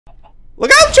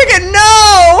Look out, chicken! No!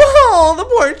 Oh, the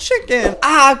poor chicken.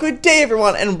 Good day,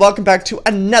 everyone, and welcome back to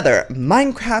another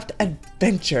Minecraft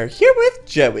adventure here with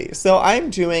Joey. So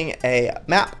I'm doing a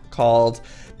map called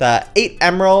the 8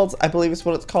 Emeralds, I believe is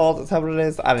what it's called. Is that what it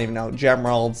is? I don't even know.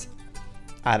 Gemeralds.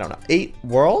 I don't know. 8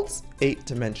 worlds? 8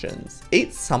 dimensions.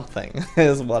 8 something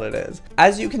is what it is.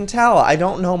 As you can tell, I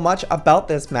don't know much about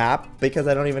this map because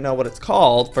I don't even know what it's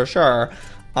called for sure.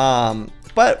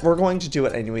 But we're going to do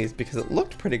it anyways because it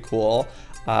looked pretty cool.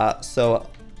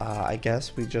 I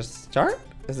guess we just start?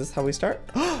 Is this how we start?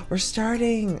 We're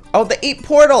starting. Oh, the 8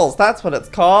 portals. That's what it's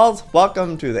called.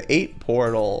 Welcome to the 8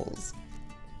 portals.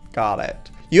 Got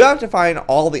it. You have to find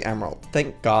all the emeralds.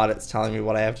 Thank God it's telling me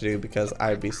what I have to do because I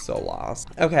would be so lost.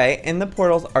 Okay, in the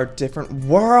portals are different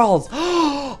worlds.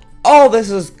 Oh, this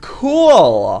is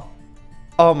cool.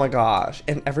 Oh my gosh.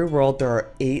 In every world there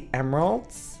are 8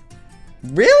 emeralds.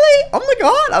 Really? Oh my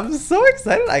god, I'm so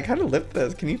excited. I kind of lived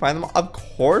this. Can you find them? Of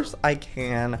course I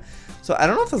can. So I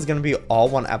don't know if this is going to be all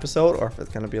one episode or if it's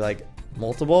going to be like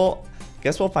multiple.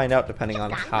 Guess we'll find out depending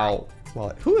on how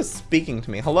well. Who is speaking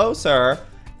to me? Hello, sir.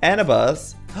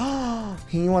 Annabus.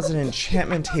 He wants an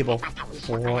enchantment table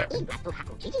for...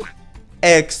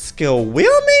 Excuse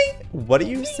me? What are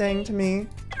you saying to me?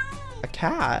 A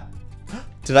cat?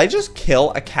 Did I just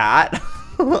kill a cat?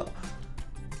 Oh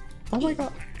my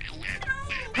god.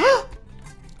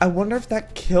 I wonder if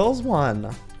that kills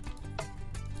one.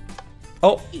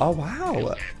 Oh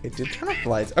wow. It did turn off the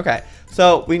lights. Okay,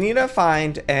 so we need to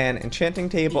find an enchanting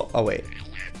table. Oh wait,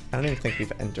 I don't even think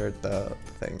we've entered the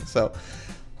thing. So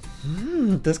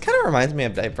this kind of reminds me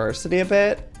of diversity a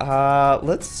bit.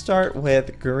 Let's start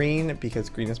with green because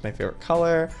green is my favorite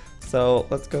color. So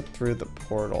let's go through the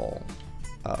portal.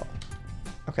 Oh.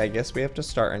 Okay, I guess we have to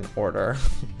start in order.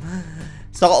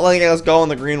 Stop letting us go on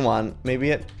the green one. Maybe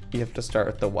you have to start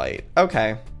with the white.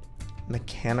 Okay.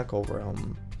 Mechanical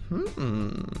room.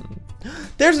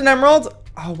 There's an emerald.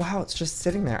 Oh, wow. It's just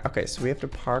sitting there. Okay, so we have to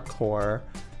parkour.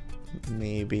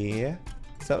 Maybe. Is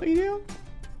that what you do?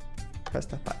 Press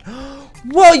that button.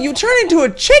 Whoa, you turn into a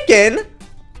chicken?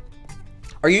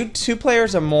 Are you 2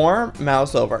 players or more?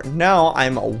 Mouse over. No,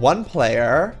 I'm 1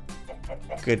 player.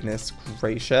 Goodness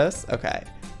gracious. Okay,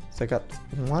 so I got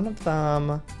one of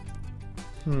them.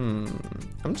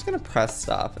 I'm just gonna press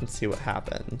stuff and see what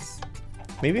happens.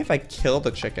 Maybe if I kill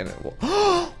the chicken it will.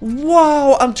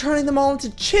 Whoa, I'm turning them all into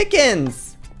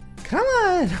chickens. Come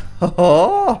on.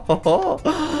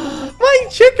 My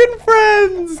chicken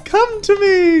friends, come to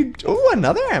me. Oh,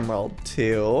 another emerald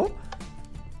too.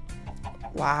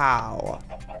 Wow.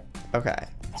 Okay,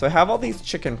 so I have all these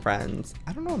chicken friends.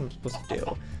 I don't know what I'm supposed to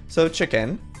do. So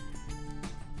chicken.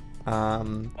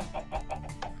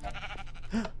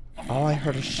 Oh, I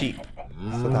heard a sheep.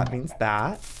 So that means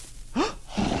that.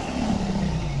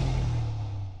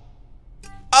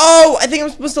 Oh, I think I'm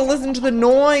supposed to listen to the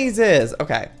noises.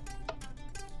 Okay.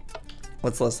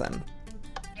 Let's listen.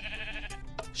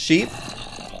 Sheep.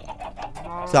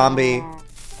 Zombie.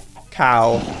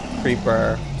 Cow.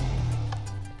 Creeper.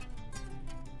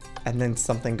 And then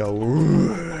something go.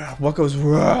 What goes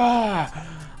raw?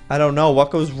 I don't know.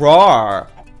 What goes raw?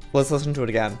 Let's listen to it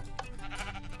again.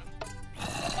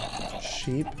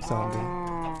 Sheep,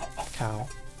 zombie, cow,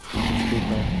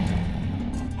 creeper.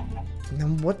 And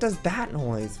then what does that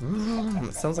noise?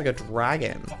 It sounds like a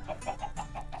dragon.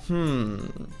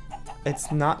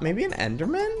 It's not, maybe an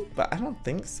Enderman? But I don't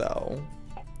think so.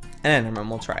 An Enderman,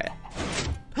 we'll try it.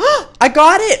 I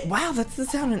got it! Wow, that's the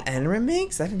sound an Enderman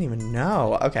makes? I didn't even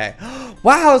know. Okay.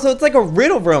 Wow, so it's like a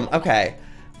riddle room. Okay.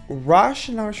 Okay,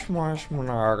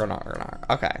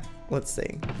 let's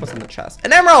see. What's in the chest?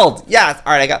 An emerald! Yes!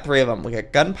 Alright, I got 3 of them. We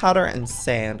got gunpowder and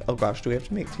sand. Oh gosh, do we have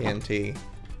to make TNT?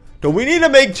 Do we need to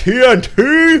make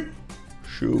TNT?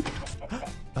 Shoot.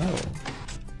 Oh.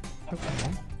 Okay.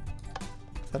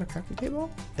 Is that a crafting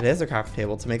table? It is a crafting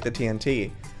table to make the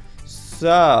TNT.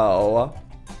 So...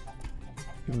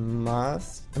 it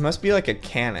must be like a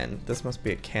cannon. This must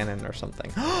be a cannon or something.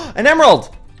 An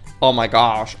emerald! Oh my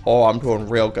gosh. Oh, I'm doing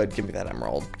real good. Give me that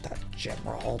emerald. That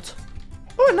gemerald.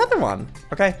 Oh, another one.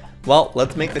 Okay. Well,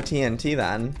 let's make the TNT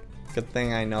then. Good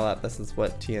thing I know that this is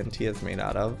what TNT is made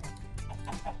out of.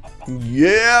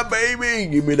 Yeah, baby.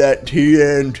 Give me that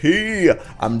TNT.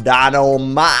 I'm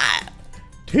dynamite.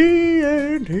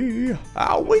 TNT.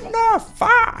 I'll win the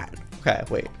fight. Okay,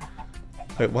 wait.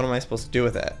 Wait, what am I supposed to do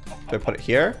with it? Do I put it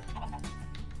here?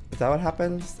 Is that what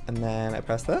happens? And then I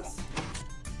press this?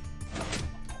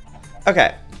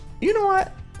 Okay, you know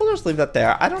what? We'll just leave that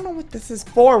there. I don't know what this is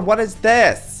for. What is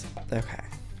this? Okay.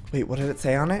 Wait, what did it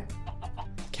say on it?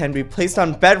 Can be placed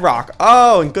on bedrock.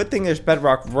 Oh, and good thing there's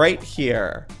bedrock right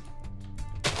here.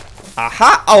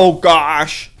 Aha! Oh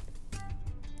gosh!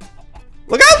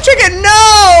 Look out, chicken! No!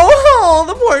 Oh,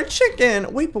 the poor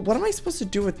chicken. Wait, but what am I supposed to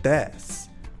do with this?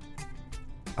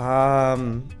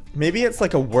 Maybe it's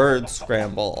like a word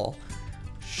scramble.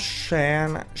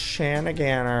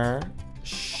 Shanaganer.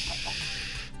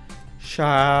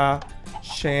 Shangar.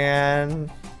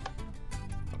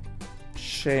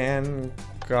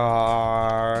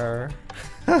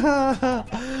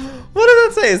 What does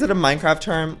that say? Is it a Minecraft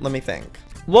term? Let me think.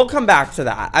 We'll come back to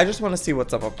that. I just want to see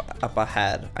what's up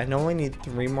ahead. I know I need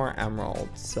 3 more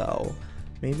emeralds, so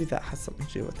maybe that has something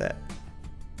to do with it.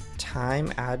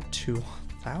 Time add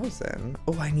 2,000.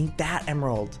 Oh, I need that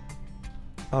emerald.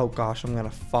 Oh gosh, I'm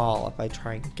gonna fall if I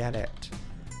try and get it.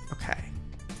 Okay.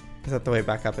 Is that the way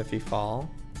back up if you fall?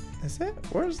 Is it?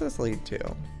 Where does this lead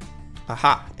to?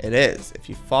 Aha, it is. If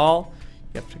you fall,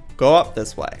 you have to go up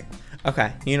this way.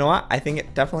 Okay, you know what? I think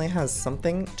it definitely has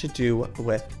something to do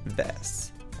with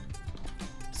this.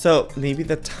 So maybe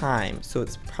the time. So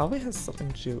it probably has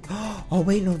something to do. Oh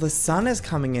wait, no, the sun is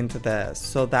coming into this.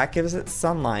 So that gives it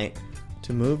sunlight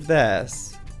to move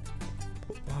this.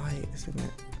 But why isn't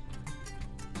it?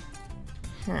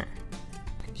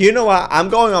 You know what? I'm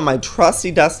going on my trusty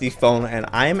dusty phone and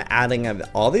I'm adding up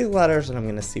all these letters and I'm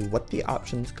gonna see what the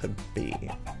options could be.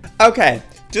 Okay,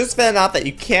 just found out that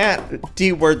you can't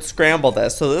D-word scramble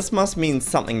this, so this must mean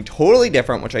something totally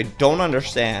different, which I don't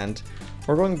understand.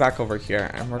 We're going back over here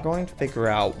and we're going to figure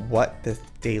out what this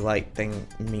daylight thing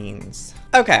means.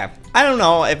 Okay, I don't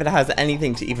know if it has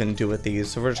anything to even do with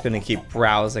these, so we're just gonna keep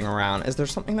browsing around. Is there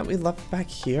something that we left back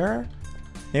here?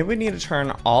 Maybe we need to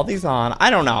turn all these on. I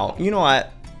don't know. You know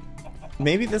what?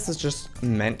 Maybe this is just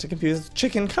meant to confuse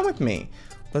chicken. Come with me.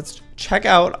 Let's check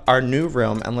out our new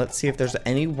room and let's see if there's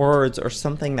any words or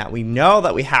something that we know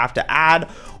that we have to add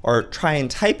or try and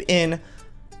type in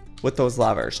with those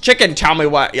levers. Chicken, tell me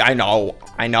what. I know.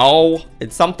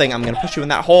 It's something. I'm going to push you in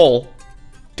that hole.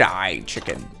 Die,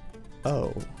 chicken.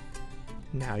 Oh.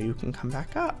 Now you can come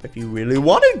back up if you really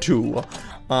wanted to.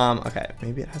 Okay,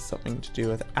 maybe it has something to do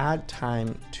with add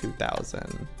time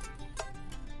 2,000.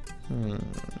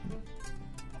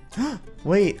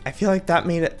 Wait, I feel like that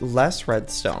made it less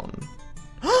redstone.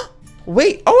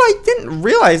 Wait, oh, I didn't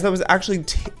realize that was actually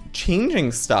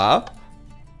changing stuff.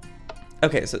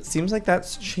 Okay, so it seems like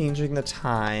that's changing the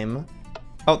time.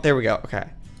 Oh, there we go. Okay.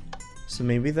 So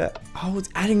maybe oh, it's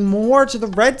adding more to the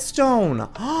redstone.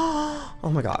 Oh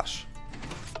my gosh.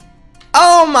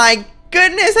 Oh my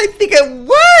goodness, I think it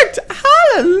worked!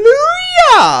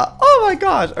 Hallelujah! Oh my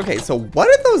gosh. Okay, so what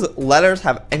if those letters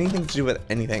have anything to do with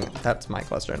anything? That's my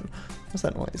question. What's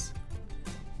that noise?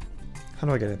 How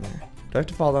do I get in there? Do I have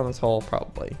to fall down this hole?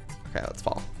 Probably. Okay, let's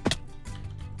fall.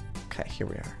 Okay, here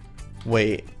we are.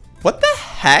 Wait, what the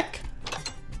heck?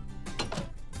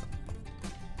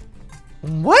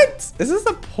 What? Is this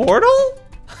a portal?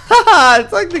 Haha,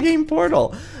 it's like the game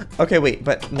Portal. Okay, wait,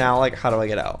 but now, like, how do I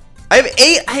get out? I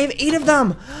have 8 of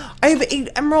them. I have 8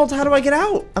 emeralds. How do I get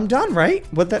out? I'm done, right?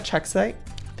 What'd that check say?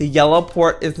 The yellow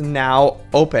port is now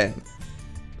open.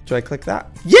 Do I click that?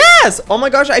 Yes! Oh my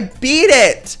gosh, I beat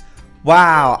it.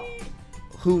 Wow.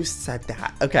 Who said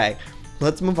that? Okay,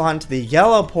 let's move on to the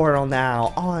yellow portal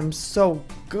now. Oh, I'm so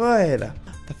good.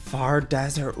 The far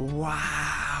desert.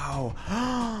 Wow.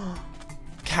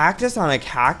 Cactus on a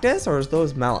cactus? Or is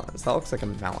those melons? That looks like a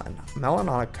melon. Melon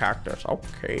on a cactus.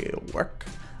 Okay, work.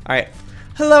 All right,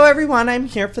 hello everyone, I'm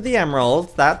here for the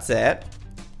emeralds, that's it.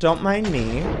 Don't mind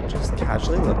me, just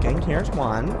casually looking. Here's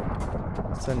one.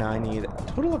 So now I need a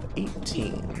total of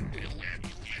 18.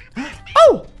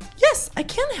 Oh, yes, I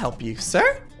can help you,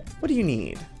 sir. What do you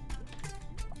need?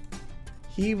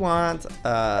 He wants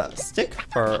a stick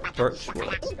for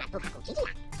birchwood.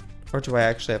 Or do I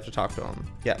actually have to talk to him?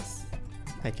 Yes,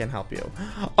 I can help you.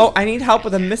 Oh, I need help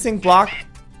with a missing block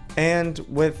and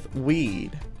with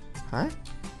weed. Huh?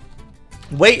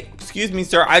 Wait, excuse me,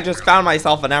 sir. I just found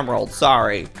myself an emerald.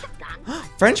 Sorry.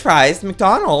 French fries,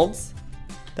 McDonald's.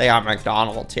 They are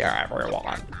McDonald's here,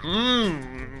 everyone.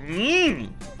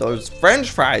 Those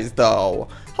French fries, though.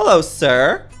 Hello,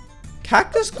 sir.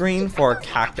 Cactus green for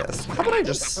cactus. How about I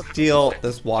just steal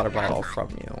this water bottle from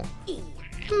you?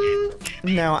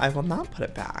 No, I will not put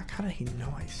it back. How did he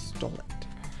know I stole it?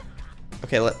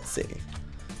 Okay, let's see.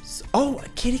 So, oh, a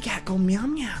kitty cat go meow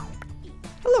meow.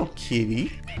 Hello,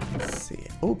 kitty. Let's see.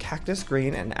 Oh, cactus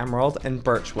green and emerald and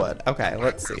birchwood. Okay,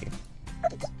 let's see.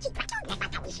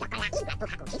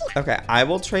 Okay, I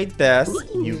will trade this.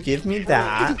 You give me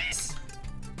that.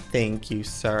 Thank you,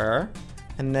 sir.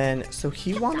 And then, so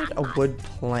he wanted a wood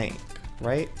plank,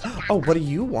 right? Oh, what do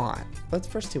you want? Let's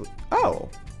first do. Oh,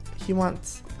 he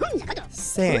wants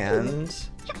sand.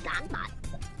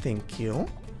 Thank you.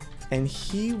 And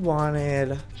he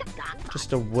wanted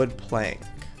just a wood plank.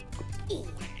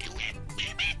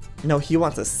 No, he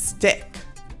wants a stick.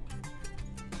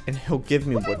 And he'll give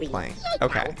me wood plank.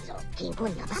 Okay.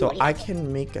 So I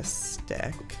can make a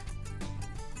stick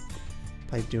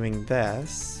by doing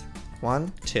this.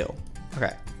 1, 2.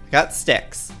 Okay. I got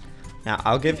sticks. Now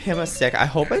I'll give him a stick. I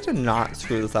hope I did not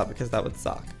screw this up because that would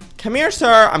suck. Come here,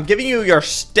 sir. I'm giving you your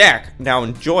stick. Now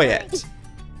enjoy it.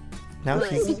 Now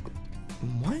he's...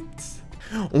 What?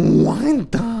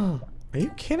 What the? Are you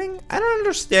kidding? I don't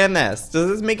understand this. Does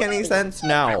this make any sense?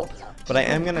 No. But I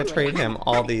am gonna trade him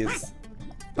all these.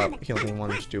 Oh, he only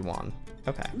wanted to do 1.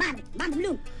 Okay.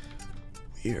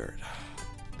 Weird.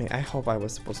 I mean, I hope I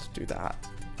was supposed to do that.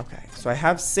 Okay, so I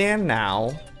have sand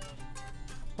now.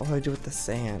 What do I do with the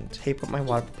sand? Tape up my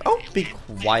water. Oh, be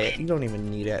quiet. You don't even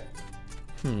need it.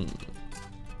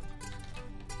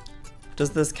 Does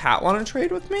this cat want to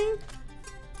trade with me?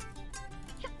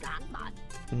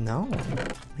 No.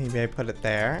 Maybe I put it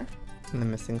there in the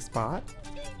missing spot.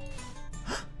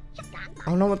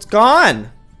 Oh no, it's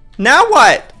gone. Now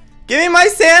what? Give me my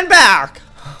sand back.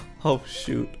 Oh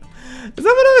shoot. Is that what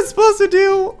I was supposed to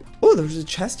do? Oh, there's a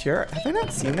chest here. Have I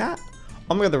not seen that?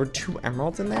 Oh my god, there were 2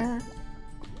 emeralds in there.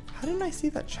 How didn't I see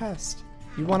that chest?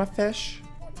 You want to fish?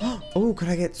 Oh, could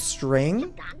I get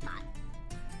string?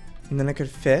 And then I could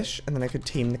fish, and then I could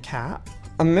tame the cat.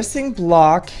 A missing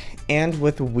block and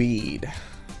with weed.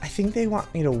 I think they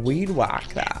want me to weed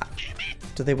whack that.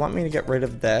 Do they want me to get rid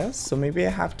of this? So maybe I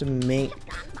have to make...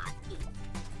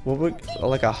 What would...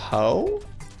 Like a hoe?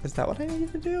 Is that what I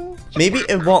need to do? Maybe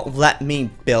it won't let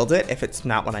me build it if it's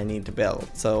not what I need to build.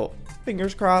 So,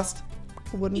 fingers crossed.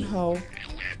 A wooden hoe.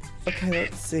 Okay,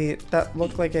 let's see. That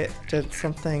looked like it did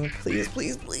something. Please,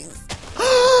 please, please.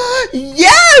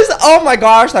 Yes! Oh my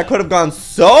gosh, that could have gone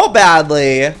so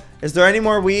badly. Is there any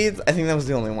more weeds? I think that was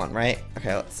the only one, right?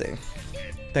 Okay, let's see.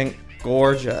 Think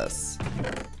gorgeous.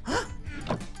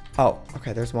 Oh,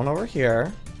 okay, there's one over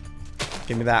here.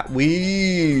 Give me that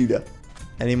weed.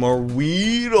 Any more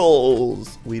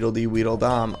weedles? Weedle-dee,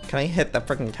 weedle-dum. Can I hit the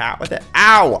freaking cat with it?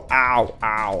 Ow, ow,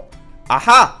 ow.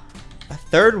 Aha! A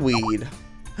third weed.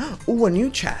 Ooh, a new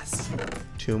chest.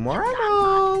 2 more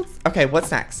emeralds. Okay,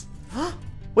 what's next?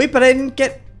 Wait, but I didn't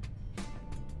get...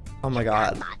 Oh my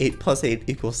god. 8 plus 8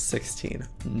 equals 16,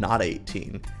 not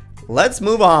 18. Let's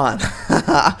move on.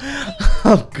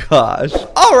 Oh gosh.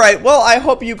 All right, well, I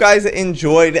hope you guys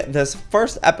enjoyed this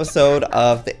first episode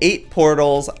of the 8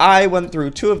 portals. I went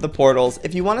through 2 of the portals.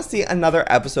 If you want to see another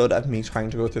episode of me trying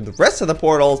to go through the rest of the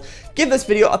portals, give this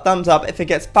video a thumbs up. If it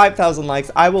gets 5,000 likes,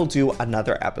 I will do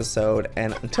another episode.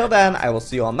 And until then, I will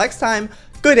see you all next time.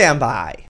 Good and bye.